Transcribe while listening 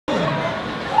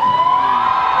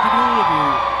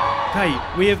Okay,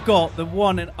 we have got the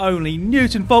one and only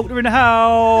Newton Faulkner in the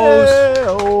house.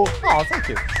 Oh, thank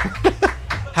you.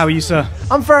 How are you, sir?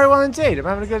 I'm very well indeed. I'm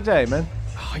having a good day, man.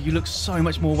 Oh, you look so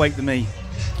much more awake than me.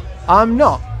 I'm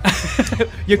not.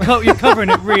 You're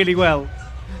covering it really well.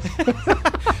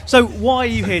 So, why are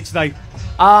you here today?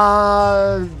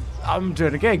 I'm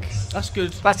doing a gig. That's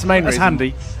good. That's the main reason. That's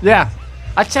handy. Yeah.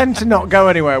 I tend to not go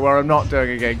anywhere where I'm not doing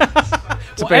a gig.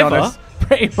 To be honest.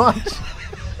 Pretty much.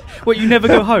 What, you never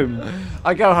go home?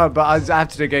 I go home, but I have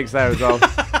to do gigs there as well.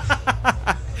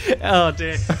 Oh,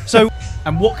 dear. So,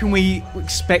 and what can we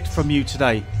expect from you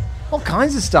today? All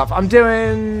kinds of stuff. I'm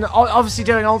obviously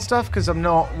doing old stuff because I'm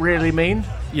not really mean.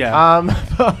 Yeah.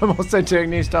 But I'm also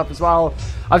doing new stuff as well.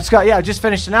 I just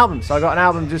finished an album, so I got an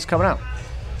album just coming out.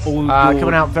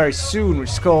 Coming out very soon,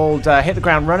 which is called Hit the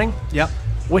Ground Running. Yep.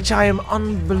 Which I am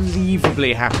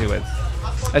unbelievably happy with,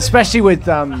 especially with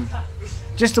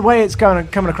just the way it's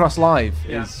coming across live.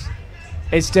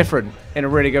 It's different in a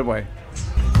really good way.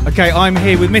 Okay, I'm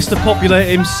here with Mr. Popular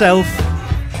himself,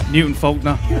 Newton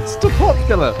Faulkner. Mr.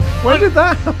 Popular. When did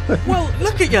that happen? Well,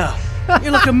 look at you.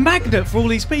 You're like a magnet for all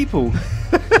these people.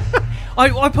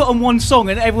 I put on one song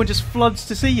and everyone just floods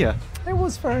to see you. It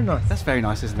was very nice. That's very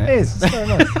nice, isn't it? It is. It's very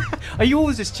nice. Are you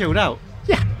always just chilled out?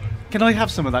 Yeah. Can I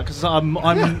have some of that? Because I'm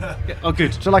oh,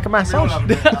 good. Do you like a massage?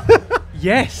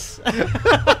 Yes.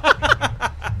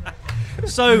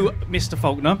 So, Mr.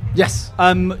 Faulkner. Yes.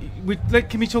 Can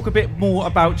we talk a bit more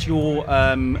about your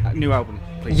new album,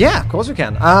 please? Yeah, of course we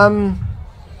can.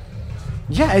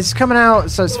 Yeah, it's coming out.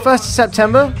 So it's 1st of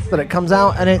September that it comes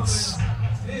out, and it's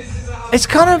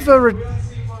kind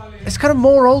of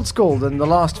more old school than the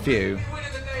last few.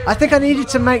 I think I needed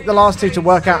to make the last two to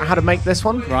work out how to make this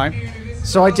one. Right.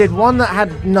 So I did one that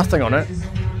had nothing on it.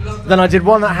 Then I did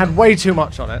one that had way too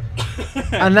much on it.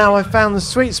 And now I found the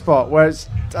sweet spot where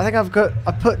I think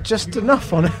I put just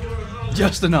enough on it.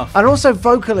 Just enough. And also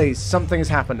vocally something has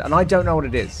happened, and I don't know what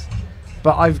it is.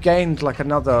 But I've gained like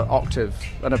another octave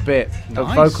and a bit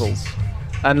of vocals.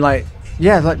 And my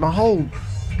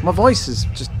voice is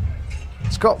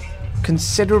it's got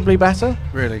considerably better.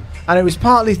 Really? And it was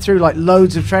partly through like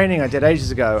loads of training I did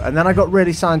ages ago, and then I got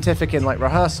really scientific in like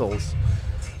rehearsals.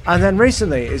 And then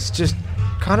recently it's just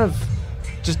kind of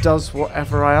just does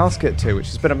whatever I ask it to, which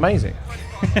has been amazing.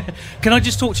 Can I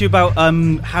just talk to you about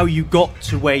how you got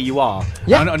to where you are?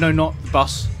 Yeah. I know not the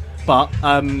bus, but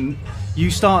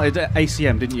you started at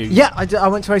ACM, didn't you? Yeah, I did. I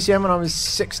went to ACM when I was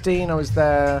 16. I was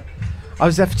there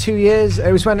for 2 years.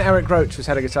 It was when Eric Roach was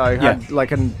head of guitar, who had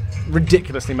like a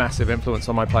ridiculously massive influence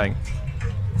on my playing.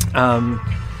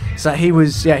 So he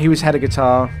was head of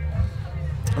guitar.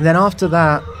 And then after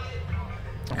that,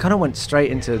 I kind of went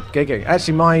straight into gigging.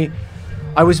 Actually,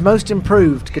 I was most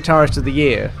improved guitarist of the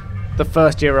year the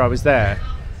first year I was there.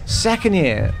 Second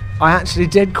year, I actually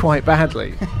did quite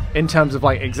badly in terms of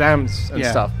like exams and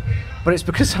stuff. But it's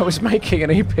because I was making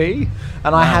an EP, and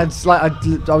I had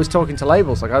I was talking to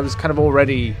labels. Like I was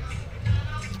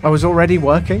already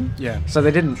working. Yeah. So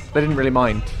they didn't really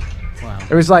mind. Wow.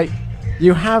 It was like,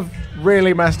 you have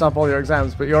really messed up all your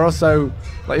exams, but you're also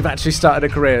like, you've actually started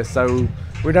a career, so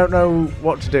we don't know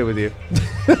what to do with you.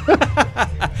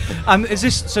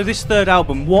 This third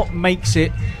album, what makes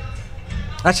it?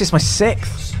 Actually, it's my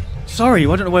 6th. Sorry,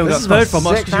 I don't know where we got third from.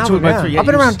 I've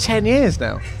been around 10 years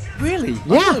now. Really?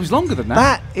 Yeah. I thought it was longer than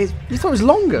that. You thought it was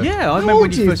longer? Yeah, I remember How old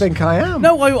when you do you first... think I am?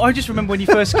 No, I just remember when you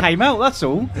first came out, that's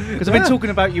all. Because I've been talking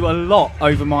about you a lot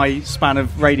over my span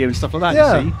of radio and stuff like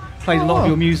that, you see. Played a lot of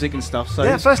your music and stuff.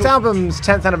 So first album's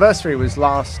 10th anniversary was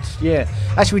last year.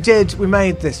 Actually, we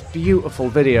made this beautiful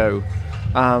video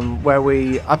where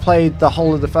I played the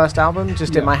whole of the first album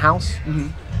just in my house,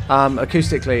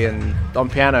 acoustically and on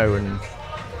piano. And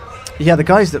the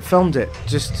guys that filmed it,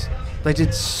 they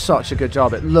did such a good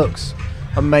job. It looks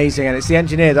amazing, and it's the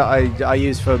engineer that I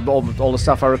use for all the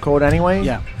stuff I record anyway.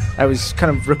 Yeah, I was kind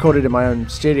of recorded in my own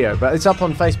studio, but it's up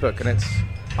on Facebook, and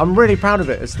I'm really proud of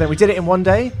it. We did it in one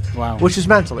day. Wow. Which was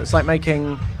mental. It's like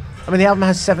making... the album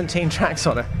has 17 tracks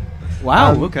on it.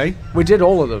 Wow, okay. We did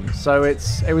all of them, so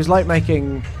it was like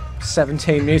making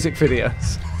 17 music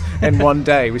videos in one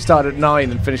day. We started at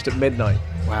 9 and finished at midnight.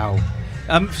 Wow.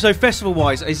 So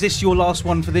festival-wise, is this your last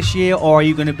one for this year, or are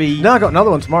you going to be... No, I got another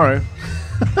one tomorrow.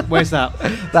 Where's that?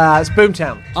 That's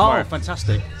Boomtown tomorrow. Oh,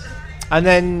 fantastic. And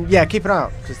then, keep an eye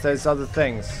out, because there's other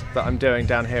things that I'm doing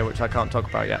down here which I can't talk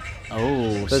about yet.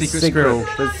 Oh, there's secret squirrel.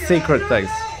 There's secret things.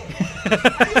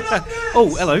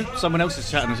 Oh, hello. Someone else is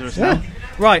chatting to us now.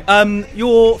 Right,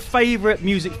 your favourite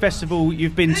music festival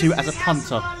you've been to as a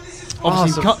punter?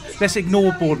 Obviously, let's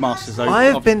ignore Boardmasters, though.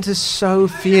 I've been to so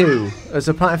few as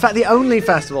a punter. In fact, the only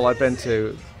festival I've been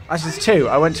to, Actually, there's two.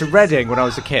 I went to Reading when I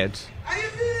was a kid,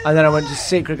 and then I went to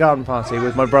Secret Garden Party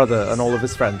with my brother and all of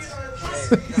his friends.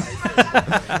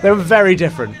 They were very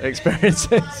different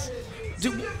experiences.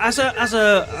 As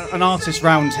an artist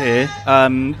round here,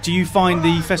 do you find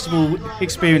the festival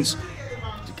experience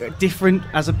different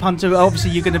as a punter?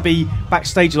 Obviously, you're going to be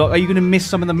backstage a lot. Are you going to miss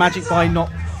some of the magic by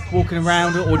not walking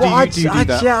around, or do you do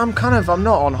that? Yeah, I'm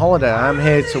not on holiday. I'm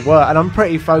here to work, and I'm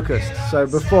pretty focused. So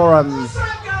before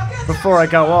I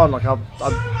go on, like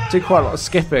I do quite a lot of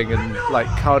skipping and like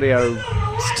cardio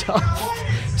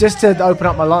stuff, just to open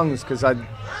up my lungs, because I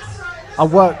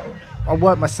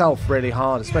work myself really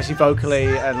hard, especially vocally,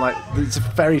 and like it's a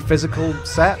very physical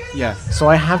set. Yeah. So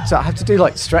I have to do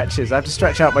like stretches. I have to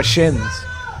stretch out my shins.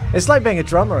 It's like being a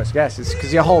drummer, I guess. It's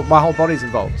because my whole body's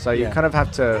involved. So you kind of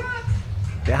have to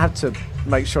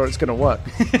make sure it's going to work.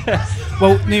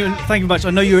 Well, Newton, thank you very much.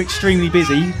 I know you're extremely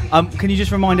busy. Can you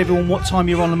just remind everyone what time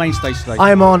you're on the main stage today?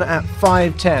 I'm on at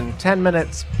 5:10, 10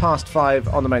 minutes past 5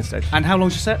 on the main stage. And how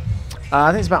long's your set?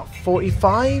 I think it's about 40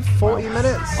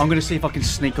 minutes. I'm going to see if I can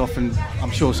sneak off, and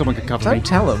I'm sure someone can cover me. Don't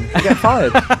tell them. You get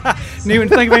fired. Newton,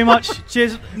 thank you very much.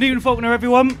 Cheers. Newton Faulkner,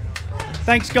 everyone.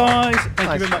 Thanks, guys.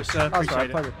 Thank you very much, sir. Appreciate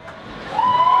it. Pleasure.